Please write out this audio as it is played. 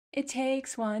It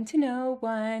takes one to know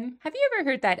one. Have you ever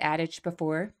heard that adage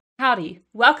before? Howdy,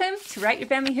 welcome to Write Your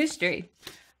Family History.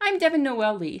 I'm Devin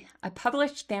Noel Lee, a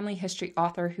published family history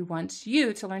author who wants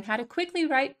you to learn how to quickly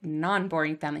write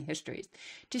non-boring family histories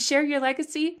to share your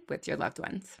legacy with your loved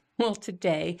ones. Well,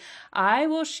 today I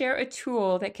will share a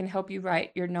tool that can help you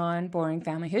write your non-boring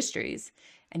family histories.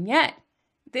 And yet,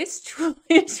 this tool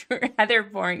is rather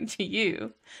boring to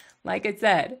you. Like I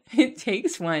said, it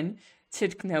takes one to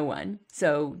know one.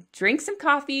 So drink some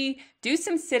coffee, do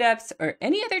some sit-ups, or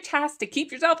any other task to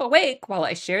keep yourself awake while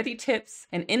I share the tips,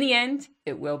 and in the end,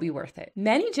 it will be worth it.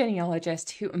 Many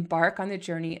genealogists who embark on the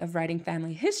journey of writing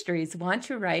family histories want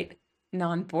to write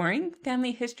non-boring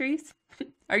family histories.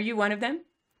 Are you one of them?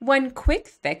 One quick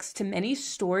fix to many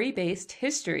story-based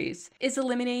histories is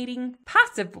eliminating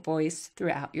passive voice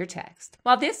throughout your text.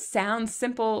 While this sounds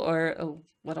simple or a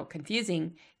little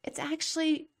confusing, it's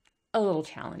actually a little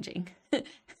challenging,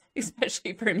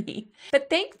 especially for me. But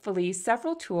thankfully,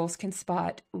 several tools can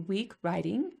spot weak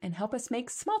writing and help us make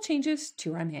small changes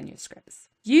to our manuscripts.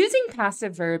 Using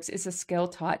passive verbs is a skill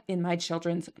taught in my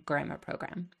children's grammar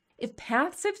program. If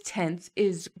passive tense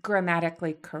is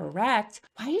grammatically correct,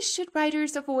 why should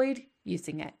writers avoid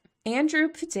using it? Andrew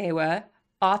Padewa,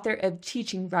 author of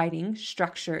Teaching Writing,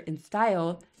 Structure, and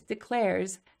Style,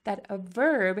 declares that a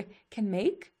verb can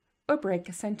make or break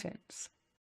a sentence.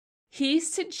 He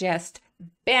suggests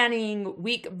banning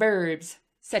weak verbs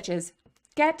such as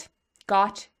get,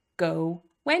 got, go,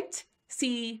 went,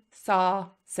 see, saw,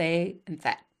 say, and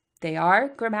said. They are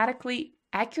grammatically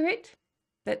accurate,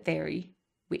 but very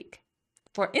weak.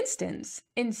 For instance,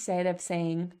 instead of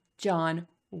saying John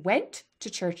went to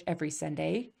church every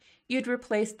Sunday, you'd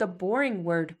replace the boring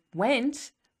word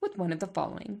went with one of the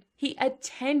following. He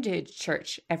attended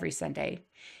church every Sunday.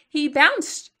 He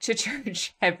bounced to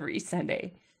church every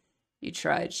Sunday. You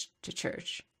trudged to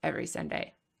church every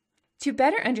Sunday. To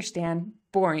better understand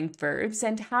boring verbs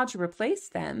and how to replace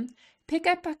them, pick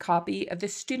up a copy of the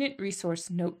Student Resource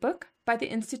Notebook by the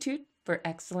Institute for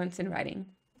Excellence in Writing.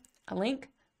 A link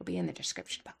will be in the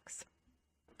description box.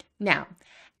 Now,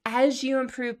 as you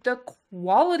improve the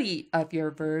quality of your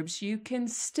verbs, you can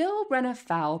still run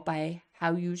afoul by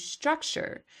how you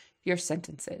structure your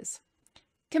sentences.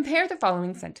 Compare the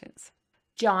following sentence.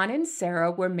 John and Sarah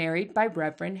were married by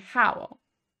Reverend Howell.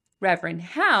 Reverend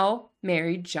Howell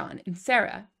married John and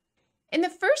Sarah. In the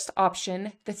first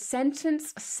option, the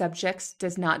sentence subject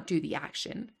does not do the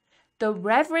action. The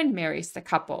Reverend marries the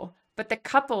couple, but the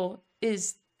couple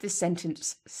is the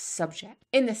sentence subject.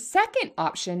 In the second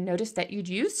option, notice that you'd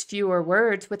use fewer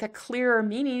words with a clearer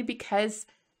meaning because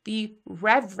the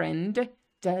Reverend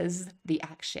does the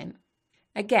action.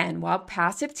 Again, while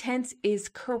passive tense is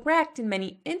correct in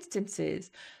many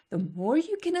instances, the more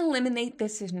you can eliminate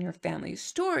this in your family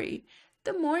story,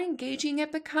 the more engaging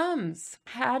it becomes.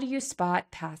 How do you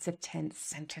spot passive tense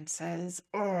sentences?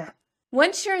 Ugh.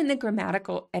 Once you're in the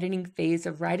grammatical editing phase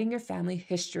of writing your family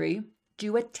history,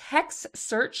 do a text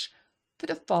search for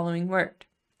the following word.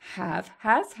 Have,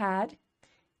 has, had,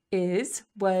 is,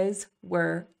 was,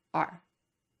 were, are.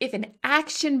 If an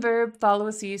action verb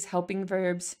follows these helping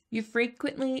verbs, you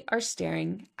frequently are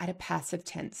staring at a passive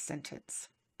tense sentence.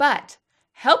 But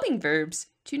helping verbs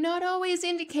do not always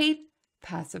indicate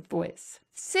passive voice.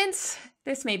 Since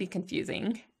this may be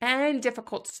confusing and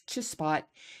difficult to spot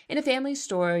in a family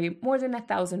story more than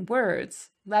 1,000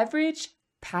 words, leverage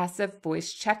passive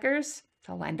voice checkers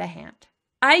to lend a hand.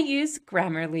 I use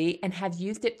Grammarly and have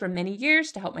used it for many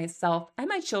years to help myself and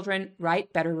my children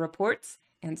write better reports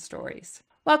and stories.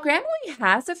 While Grammarly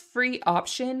has a free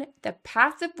option, the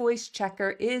passive voice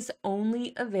checker is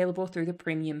only available through the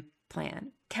premium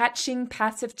plan. Catching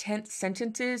passive tense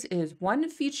sentences is one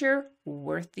feature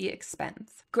worth the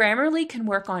expense. Grammarly can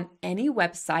work on any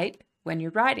website when you're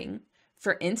writing.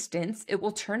 For instance, it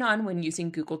will turn on when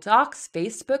using Google Docs,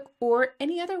 Facebook, or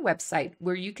any other website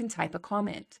where you can type a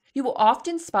comment. You will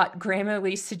often spot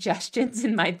Grammarly suggestions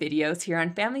in my videos here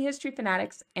on Family History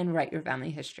Fanatics and Write Your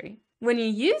Family History. When you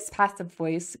use passive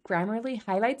voice, Grammarly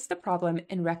highlights the problem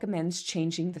and recommends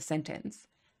changing the sentence.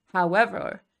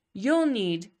 However, you'll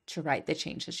need to write the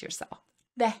changes yourself.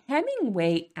 The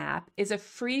Hemingway app is a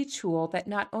free tool that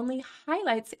not only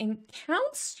highlights and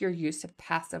counts your use of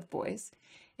passive voice,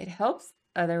 it helps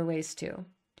other ways too.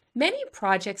 Many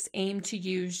projects aim to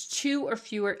use 2 or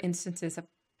fewer instances of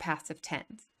passive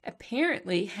tense.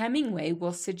 Apparently, Hemingway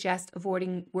will suggest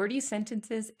avoiding wordy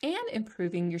sentences and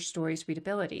improving your story's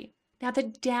readability. Now, the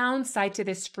downside to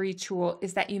this free tool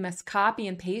is that you must copy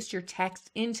and paste your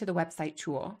text into the website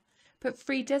tool, but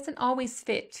free doesn't always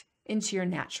fit into your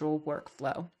natural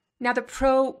workflow. Now, the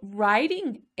Pro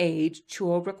Writing Aid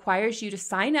tool requires you to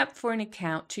sign up for an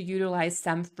account to utilize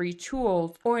some free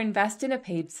tools or invest in a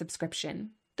paid subscription.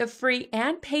 The free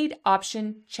and paid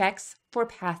option checks for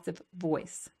passive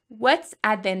voice. What's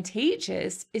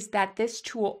advantageous is that this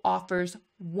tool offers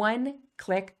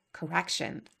one-click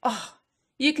correction.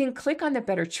 You can click on the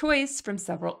better choice from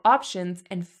several options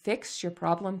and fix your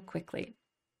problem quickly.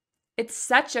 It's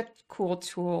such a cool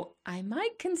tool, I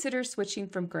might consider switching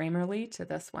from Grammarly to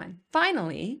this one.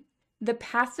 Finally, the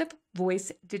Passive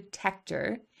Voice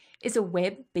Detector is a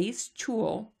web-based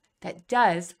tool that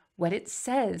does what it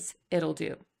says it'll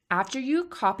do. After you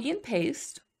copy and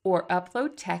paste or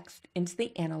upload text into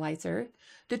the analyzer,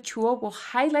 the tool will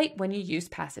highlight when you use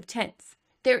passive tense.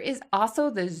 There is also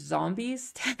the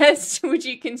zombies test, which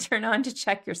you can turn on to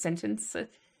check your sentences.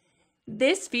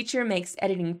 This feature makes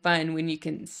editing fun when you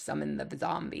can summon the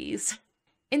zombies.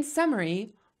 In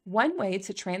summary, one way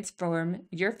to transform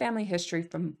your family history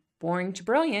from boring to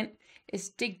brilliant is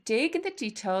to dig in the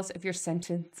details of your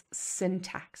sentence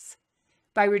syntax.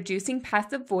 By reducing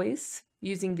passive voice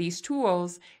using these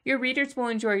tools, your readers will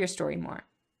enjoy your story more.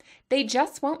 They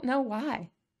just won't know why,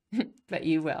 but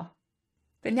you will.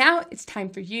 But now it's time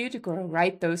for you to go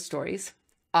write those stories.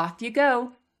 Off you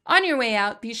go. On your way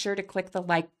out, be sure to click the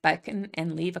like button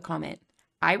and leave a comment.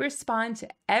 I respond to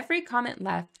every comment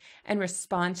left and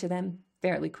respond to them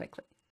fairly quickly.